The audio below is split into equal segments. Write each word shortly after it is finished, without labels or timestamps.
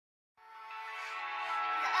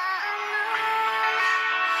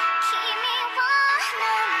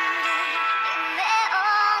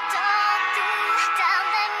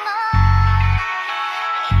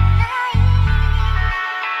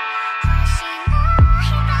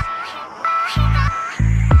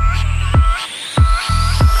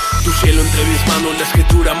entre mis manos la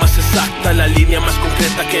escritura más exacta, la línea más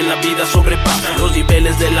concreta que en la vida sobrepasa los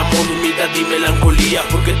niveles del amor, humildad y melancolía.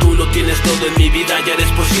 Porque tú lo tienes todo en mi vida, ya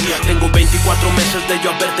eres posible. Tengo 24 meses de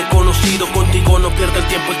yo haberte conocido. Contigo no pierdo el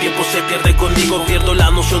tiempo se pierde conmigo. Pierdo la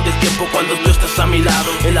noción del tiempo cuando tú estás a mi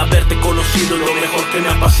lado. El haberte conocido es lo mejor que me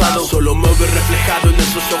ha pasado. Solo me veo reflejado en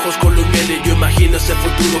esos ojos color miel y yo imagino ese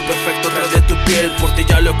futuro perfecto tras de tu piel. Por ti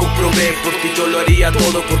ya lo comprobé, por ti yo lo haría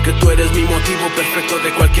todo, porque tú eres mi motivo perfecto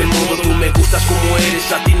de cualquier modo. Tú me gustas como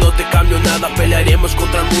eres, a ti no te cambio nada. Pelearemos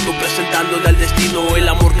contra el mundo presentándole al destino el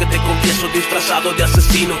amor que te confieso disfrazado de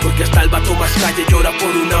asesino. Porque hasta el vato más calle llora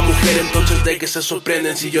por una mujer. Entonces de que se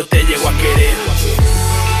sorprenden si yo te llego a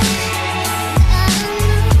querer.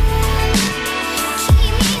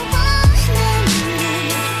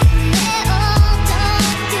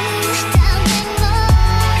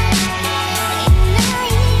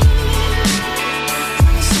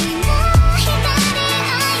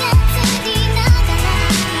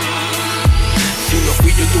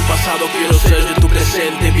 Quiero ser de tu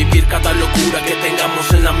presente, vivir cada locura que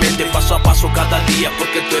tengamos en la mente, paso a paso cada día,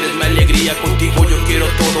 porque tú eres mi alegría. Contigo yo quiero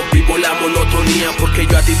todo, vivo la monotonía, porque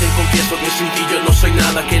yo a ti te confieso que sin ti yo no soy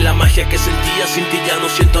nada, que la magia que sentía sin ti ya no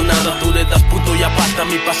siento nada. Tú le das punto y aparte a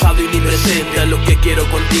mi pasado y mi presente, a lo que quiero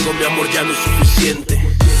contigo mi amor ya no es suficiente.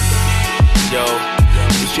 Yo,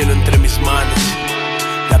 tu cielo entre mis manos,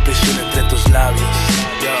 la presión entre tus labios.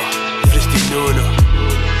 Yo, Fryztiin 1,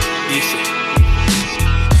 dice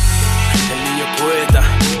poeta,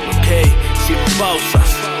 ok, sin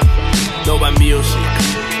pausas, Nova Music.